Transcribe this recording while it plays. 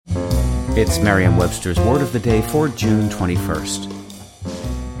It's Merriam-Webster's Word of the Day for June 21st.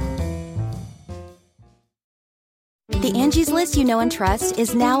 The Angie's List you know and trust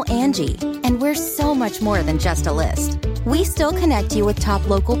is now Angie, and we're so much more than just a list. We still connect you with top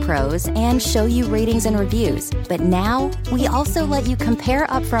local pros and show you ratings and reviews, but now we also let you compare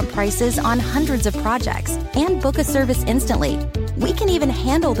upfront prices on hundreds of projects and book a service instantly. We can even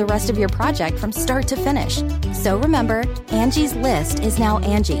handle the rest of your project from start to finish. So remember, Angie's List is now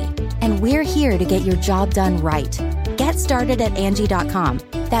Angie, and we're here to get your job done right. Get started at Angie.com.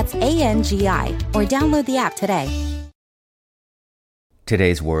 That's ANGI, or download the app today.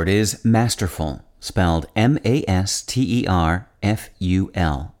 Today's word is masterful, spelled M-A-S-T-E-R-F-U-L.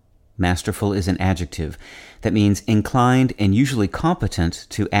 Masterful is an adjective that means inclined and usually competent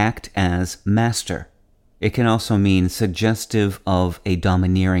to act as master. It can also mean suggestive of a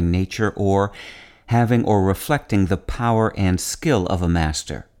domineering nature or having or reflecting the power and skill of a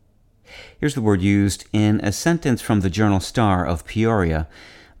master. Here's the word used in a sentence from the Journal Star of Peoria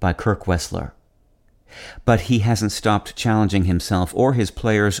by Kirk Wessler. But he hasn't stopped challenging himself or his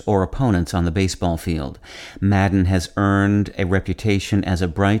players or opponents on the baseball field. Madden has earned a reputation as a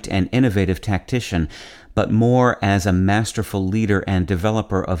bright and innovative tactician, but more as a masterful leader and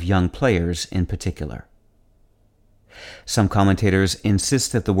developer of young players in particular. Some commentators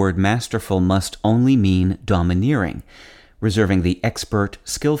insist that the word masterful must only mean domineering, reserving the expert,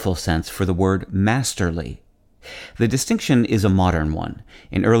 skillful sense for the word masterly. The distinction is a modern one.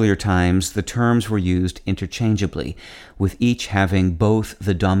 In earlier times, the terms were used interchangeably, with each having both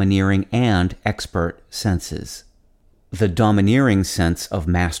the domineering and expert senses. The domineering sense of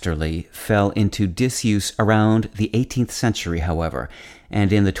masterly fell into disuse around the 18th century, however,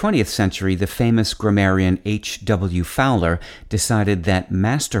 and in the 20th century, the famous grammarian H.W. Fowler decided that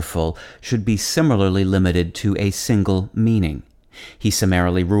masterful should be similarly limited to a single meaning. He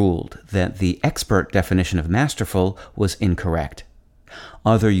summarily ruled that the expert definition of masterful was incorrect.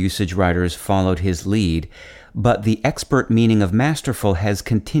 Other usage writers followed his lead, but the expert meaning of masterful has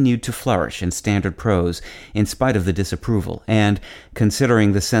continued to flourish in standard prose in spite of the disapproval, and,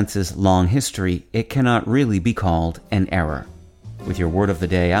 considering the sense's long history, it cannot really be called an error. With your Word of the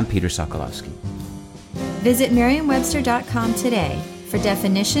Day, I'm Peter Sokolowski. Visit Merriam-Webster.com today for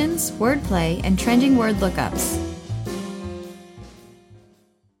definitions, wordplay, and trending word lookups.